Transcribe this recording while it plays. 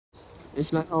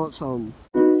It's my autumn.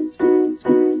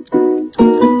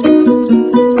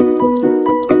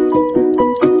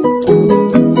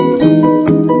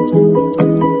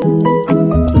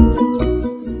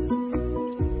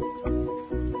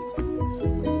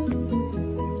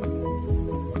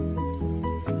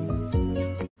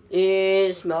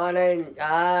 It's morning,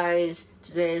 guys.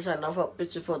 Today is another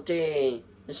beautiful day.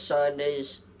 The sun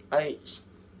is out.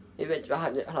 Even though I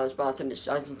had it last bath and it's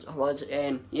starting towards the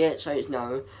end. Yeah, it's out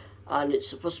now. And it's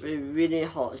supposed to be really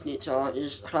hot as nature.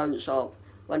 It's clouds up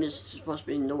when it's supposed to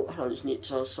be no clouds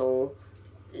nature, so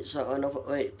it's another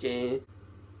great day.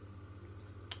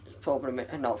 It's probably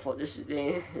not for this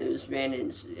day. It was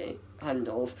raining today, kind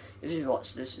of. If you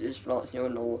watch this vlog, you'll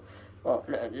know. But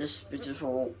look at this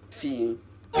beautiful view.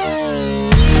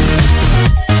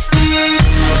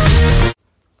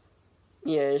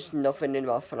 Yeah, there's nothing in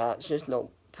my flat, it's just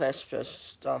no precious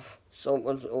stuff.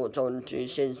 Someone's ordered on to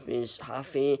Sainsbury's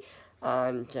Cafe,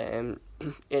 and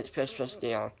it's precious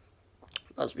there.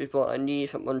 That's before I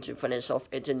leave, I'm going to finish off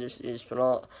editing this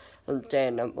flat, and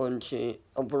then I'm going to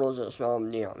upload it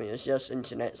from there. I mean, it's just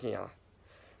internet there.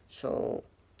 So,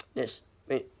 let's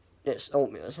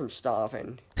open it, I'm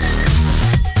starving.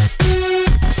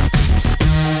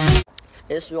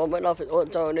 It's warming up, it's all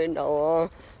down in our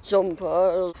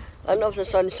jumper. I love the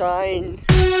sunshine.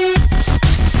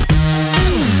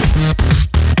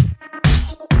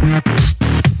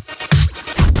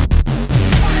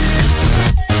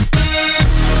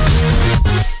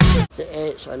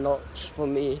 It's a lot for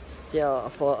me. Yeah, I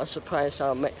thought a surprise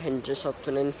I'll make him this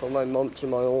afternoon for my mum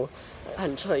tomorrow.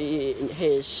 And tell you in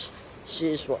his,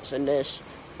 she's what's in this.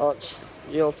 But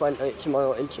you'll find out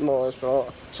tomorrow in tomorrow's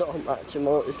vlog. So come back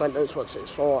tomorrow to find out what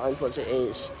it's for and what it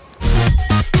is.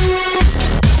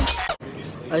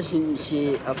 As you can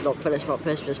see, I've not finished my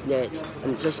breakfast yet,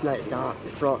 and just like that, the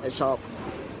vlog is up.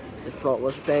 The vlog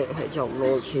was very quick to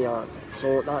upload here,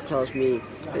 so that tells me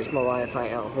it's my Wi-Fi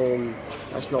at home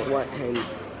that's not working.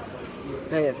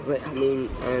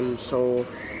 So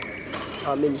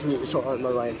that means I need to sort out my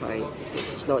Wi-Fi.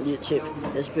 It's not YouTube,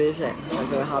 it's perfect. I'm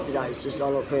very happy that it's just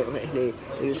all up very quickly.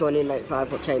 It was only like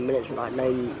 5 or 10 minutes for that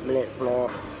 9-minute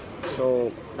vlog, so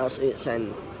that's it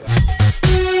then.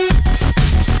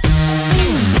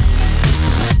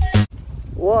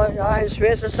 What guys,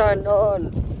 where's the sun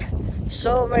on?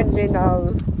 So windy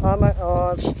now, oh my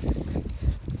god.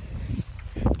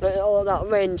 Look at all that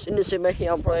wind, and you see me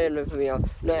here playing with me.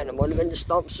 Then I'm wondering when the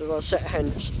stops or sit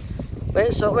hints. But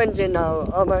it's so windy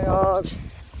now, oh my god.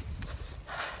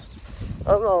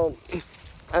 Oh well,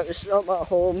 I was up at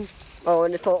home. I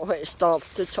only thought it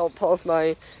stopped to top off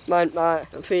my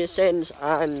few cents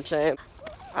and to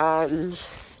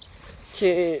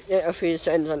get a few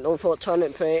cents and no for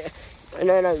tonic plate. And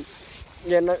then I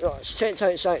straight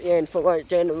outside the end for like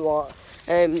dinner and what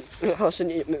because I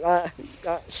need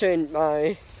that soon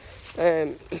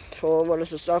for one of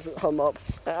the staff that come up.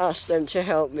 I asked them to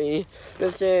help me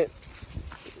with the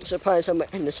surprise I'm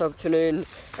making this afternoon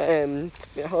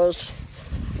because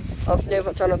I've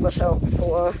never done it myself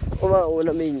before. Well,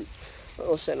 I mean,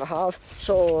 I have.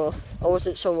 So I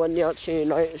wasn't someone there to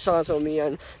like saddle me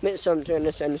and make some doing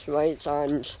the things right,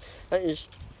 and that is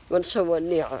when someone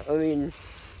there, I mean,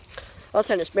 I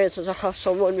think it's better to have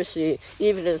someone with you,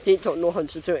 even if they don't know how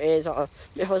to do it either,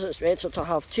 because it's better to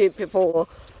have two people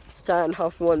than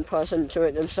have one person do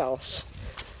it themselves.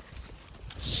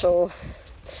 So,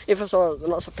 even though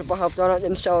lots of people have done it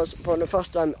themselves for the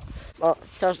first time, but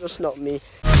that's just not me.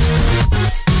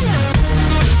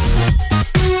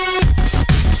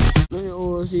 Look at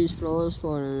all these flowers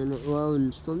falling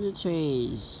around from the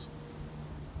trees.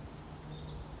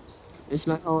 It's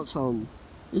like autumn.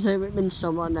 Is there been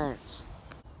someone else?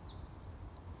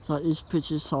 It's like this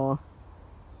pretty saw.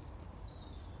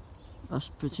 That's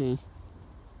pretty.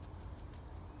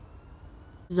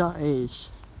 That is.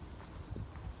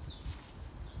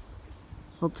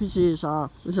 How pretty is that?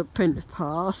 With a pink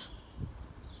path.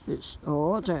 It's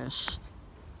gorgeous.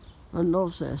 I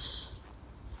love this.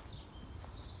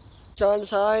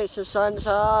 Sunshines, the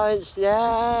sunshines,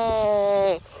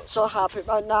 yay! So happy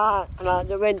about that, and like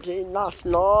the winter last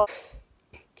night.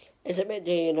 It's a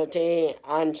midday in the day,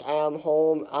 and I am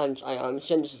home, and I am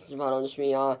sensitive on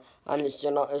here, and it's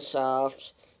still not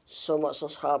served. So much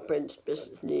has happened,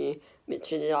 basically,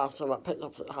 between the last time I picked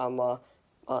up the hammer,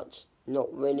 but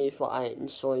not really what I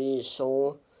enjoy,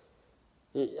 so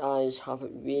you guys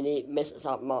haven't really missed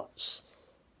that much.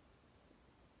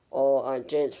 All I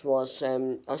did was,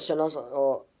 as soon as I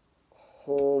got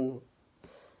home,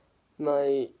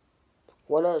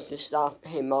 one of the staff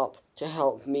came up to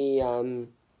help me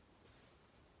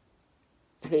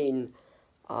clean,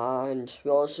 and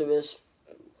we also was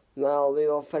Well, we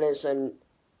were finishing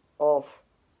off,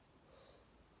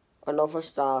 another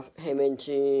staff came in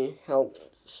to help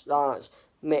start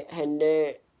making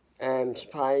the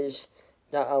surprise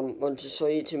that I'm going to show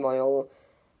you tomorrow.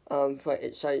 I'm quite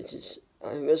excited.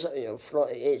 I was at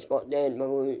 48, but then my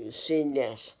mum was seeing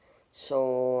this.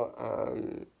 So,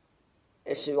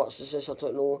 if she watches this, I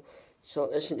don't know. So,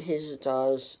 listen, his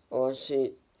does, or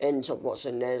she ends up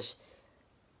watching this.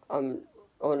 I'm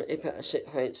going to keep it a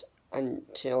secret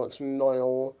until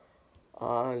tomorrow,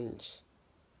 and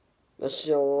we'll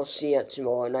still see it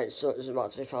tomorrow night, so it's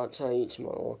about if I'll tell you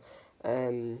tomorrow.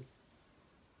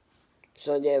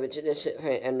 So yeah, we did the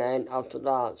secret, and then after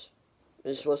that,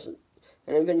 this wasn't,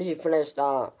 and then when he finished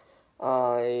that,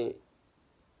 I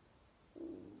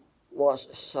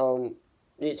watched some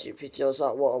YouTube videos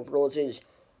that were uploaded,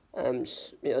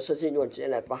 so I didn't want to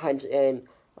like behind the end,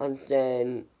 and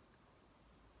then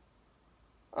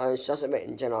I started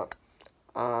making dinner,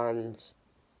 and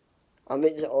I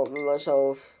made it up with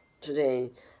myself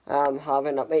today. I'm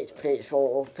having a baked plate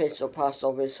full of pesto pasta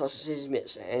with sausages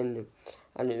mixed in,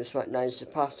 and it was quite nice. The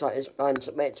pasta is bland,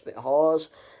 so it makes a bit hard.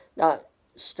 That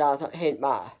started hint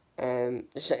back the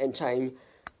second time.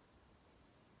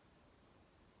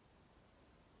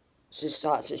 She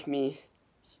started me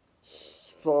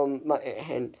from my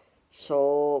hand,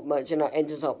 so my dinner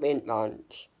ended up being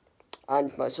bland.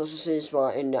 And my sausages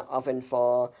were in the oven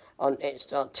for an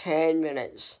extra 10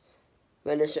 minutes,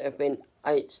 when it should have been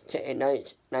 8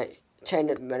 to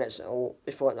 10 minutes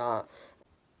before that.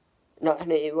 Not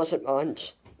it wasn't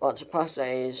bland, but the pasta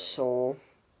is, so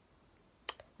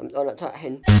I'm done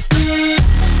attacking.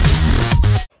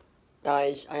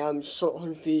 Guys, I am so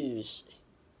confused.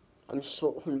 I'm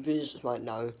so confused right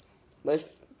now.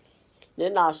 The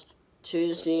last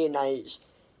Tuesday nights,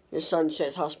 the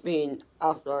sunset has been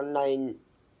after 9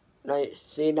 nights.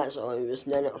 3 nights ago it was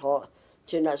 9 o'clock,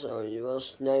 2 nights ago it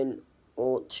was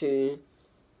 9:02,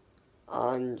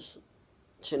 and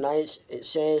tonight it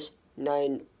says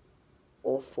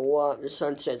 9:04. The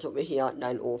sunset will be here at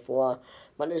 9:04,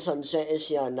 but the sunset is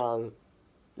here now,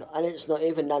 and it's not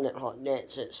even 9 o'clock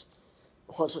yet, it's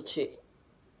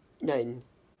 9:09.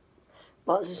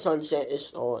 But the sunset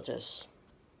is gorgeous.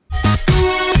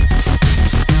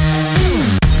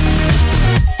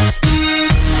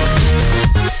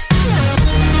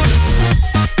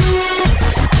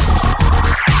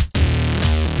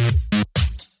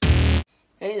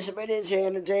 It's a bit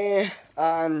into the day,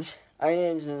 and I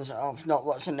ended up not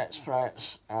watching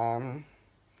Netflix.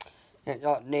 It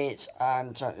got late,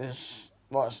 and I just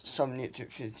watched some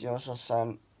YouTube videos or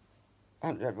some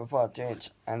before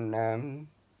it, and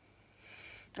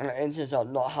I ended up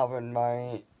not having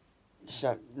my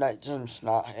nighttime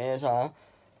snack either.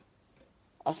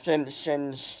 I think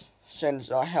since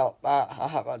I helped back, I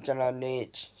have a dinner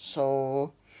late,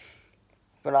 so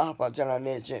when I have a dinner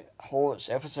late, it holds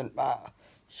everything back.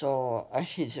 So I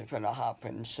hate it when that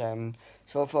happens.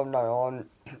 So from now on,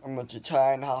 I'm going to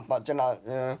try and have my dinner at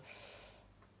the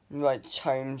right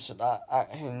time so that I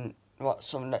can watch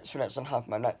some Netflix and have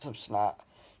my nighttime snack.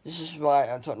 This is why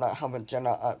I don't like having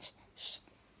dinner at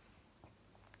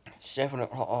 7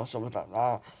 o'clock or something like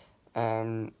that.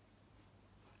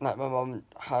 Like my mum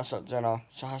has her dinner,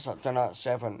 she has her dinner at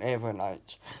 7 every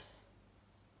night.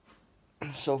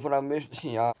 So when I moved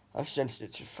here, I changed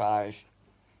it to 5.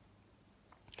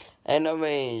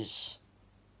 Anyways,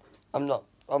 I'm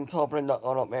probably not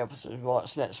gonna be able to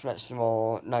watch Netflix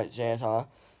tomorrow night either.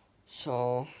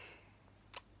 So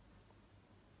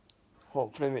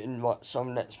hopefully we can watch some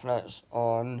Netflix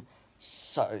on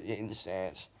Saturday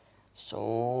instead.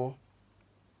 So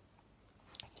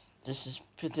this is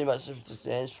pretty much of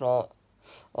today's plot.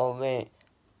 Oh wait,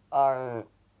 I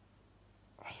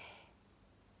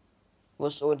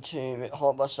was going to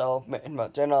help myself making my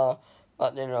dinner,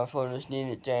 but then I thought it was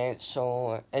needed dead,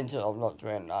 so I ended up not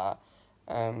doing that.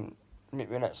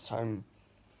 Maybe next time.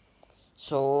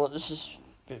 So this is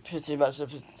pretty much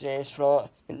of today's plot.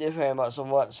 Thank you very much for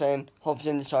watching. Hope you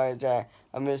enjoyed it,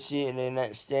 and we'll see you in the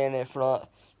next daily plot.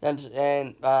 That's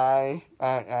it. Bye.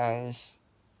 Bye guys.